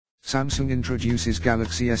Samsung introduces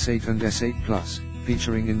Galaxy S8 and S8 Plus,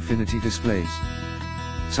 featuring infinity displays.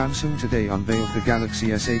 Samsung today unveiled the Galaxy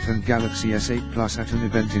S8 and Galaxy S8 Plus at an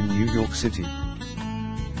event in New York City.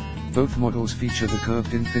 Both models feature the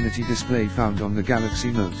curved infinity display found on the Galaxy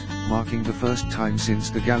Note, marking the first time since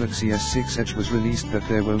the Galaxy S6 Edge was released that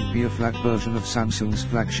there won't be a flat version of Samsung's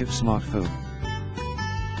flagship smartphone.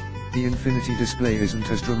 The infinity display isn't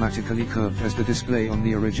as dramatically curved as the display on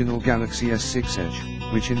the original Galaxy S6 Edge,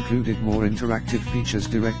 which included more interactive features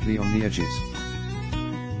directly on the edges.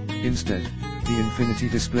 Instead, the infinity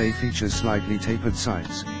display features slightly tapered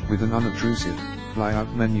sides, with an unobtrusive,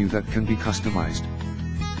 fly-out menu that can be customized.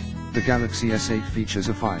 The Galaxy S8 features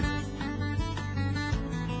a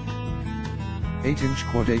 5.8-inch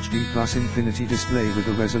QuadHD Plus infinity display with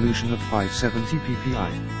a resolution of 570 ppi,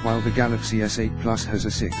 while the Galaxy S8 Plus has a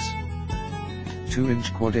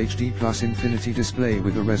 6.2-inch QuadHD Plus infinity display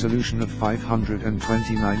with a resolution of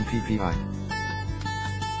 529 ppi.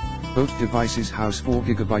 Both devices house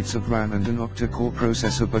 4GB of RAM and an octa-core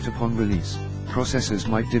processor, but upon release, processors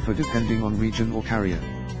might differ depending on region or carrier.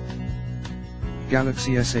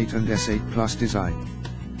 Galaxy S8 and S8 Plus design.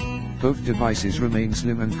 Both devices remain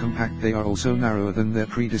slim and compact. They are also narrower than their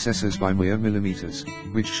predecessors by mere millimeters,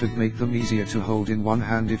 which should make them easier to hold in one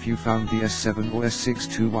hand if you found the S7 or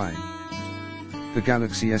S6 too wide. The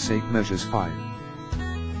Galaxy S8 measures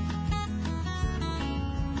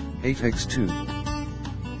 5.8x2,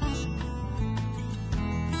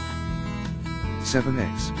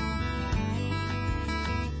 7x,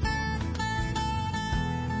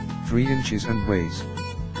 3 inches and weighs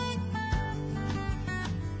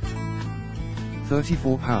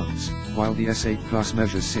 34 pounds, while the S8 Plus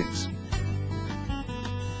measures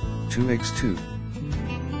 6.2x2,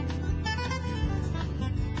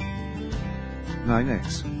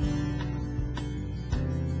 9x,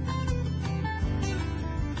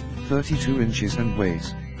 32 inches and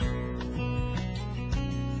weighs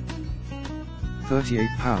 38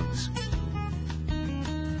 pounds.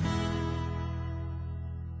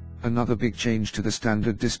 Another big change to the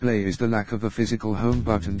standard display is the lack of a physical home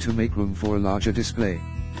button to make room for a larger display.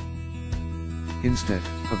 Instead,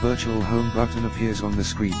 a virtual home button appears on the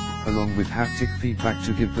screen, along with haptic feedback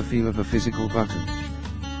to give the feel of a physical button.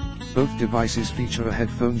 Both devices feature a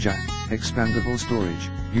headphone jack, expandable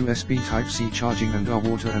storage, USB Type-C charging, and are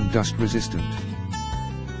water and dust resistant.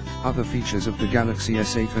 Other features of the Galaxy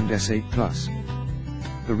S8 and S8 Plus.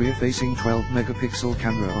 The rear-facing 12-megapixel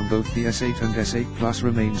camera on both the S8 and S8 Plus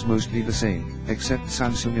remains mostly the same, except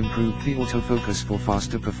Samsung improved the autofocus for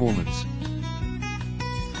faster performance.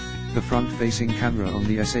 The front-facing camera on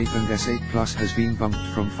the S8 and S8 Plus has been bumped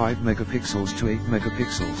from 5 megapixels to 8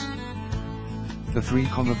 megapixels. The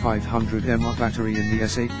 3,500 mAh battery in the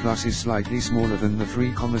S8 Plus is slightly smaller than the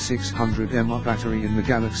 3,600 mAh battery in the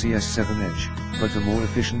Galaxy S7 Edge, but a more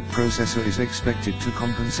efficient processor is expected to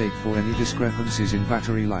compensate for any discrepancies in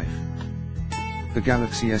battery life. The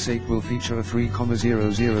Galaxy S8 will feature a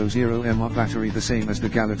 3,000 mAh battery, the same as the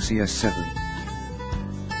Galaxy S7.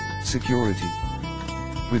 Security.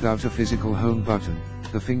 Without a physical home button,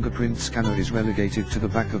 the fingerprint scanner is relegated to the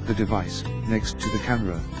back of the device, next to the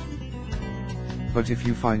camera. But if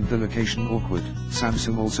you find the location awkward,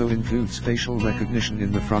 Samsung also includes facial recognition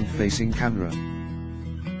in the front-facing camera.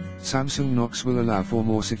 Samsung Knox will allow for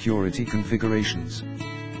more security configurations.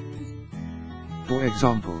 For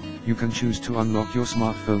example, you can choose to unlock your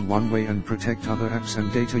smartphone one way and protect other apps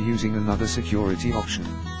and data using another security option.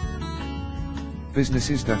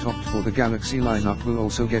 Businesses that opt for the Galaxy lineup will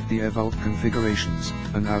also get the AirVault configurations,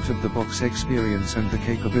 an out-of-the-box experience, and the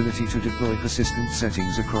capability to deploy persistent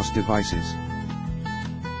settings across devices.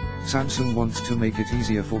 Samsung wants to make it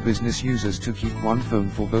easier for business users to keep one phone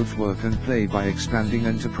for both work and play by expanding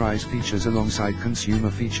enterprise features alongside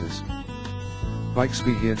consumer features.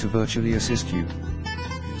 Bixby here to virtually assist you.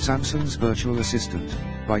 Samsung's virtual assistant,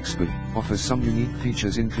 Bixby, offers some unique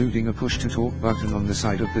features, including a push-to-talk button on the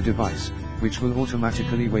side of the device, which will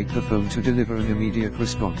automatically wake the phone to deliver an immediate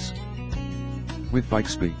response. With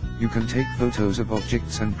Bixby, you can take photos of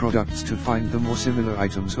objects and products to find them or similar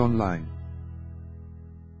items online.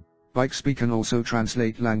 Bixby can also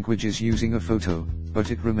translate languages using a photo, but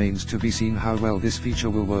it remains to be seen how well this feature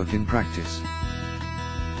will work in practice.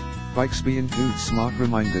 Bixby includes smart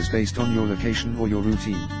reminders based on your location or your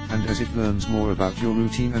routine, and as it learns more about your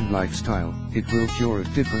routine and lifestyle, it will curate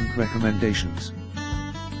different recommendations.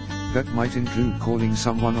 That might include calling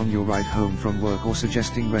someone on your ride home from work or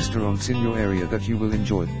suggesting restaurants in your area that you will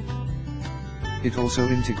enjoy. It also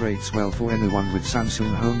integrates well for anyone with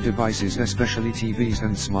Samsung home devices, especially TVs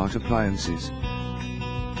and smart appliances.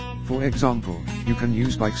 For example, you can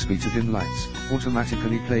use Bixby to dim lights,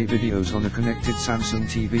 automatically play videos on a connected Samsung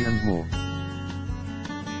TV and more.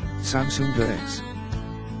 Samsung DeX.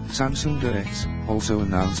 Samsung DeX, also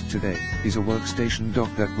announced today, is a workstation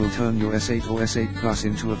dock that will turn your S8 or S8 Plus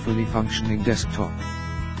into a fully functioning desktop.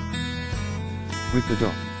 With the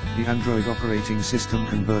dock, the Android operating system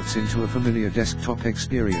converts into a familiar desktop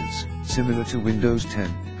experience, similar to Windows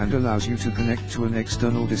 10, and allows you to connect to an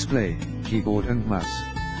external display, keyboard and mouse.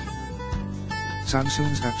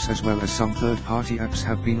 Samsung's apps as well as some third-party apps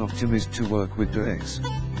have been optimized to work with DeX.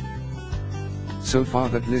 So far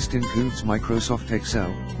that list includes Microsoft Excel,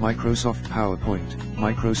 Microsoft PowerPoint,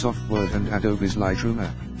 Microsoft Word and Adobe's Lightroom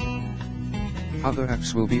app. Other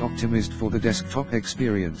apps will be optimized for the desktop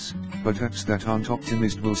experience, but apps that aren't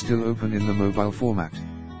optimized will still open in the mobile format.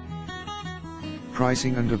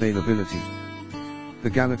 Pricing and availability. The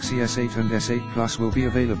Galaxy S8 and S8 Plus will be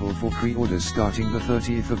available for pre-orders starting the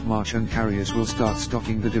 30th of March and carriers will start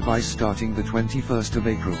stocking the device starting the 21st of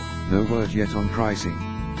April, no word yet on pricing.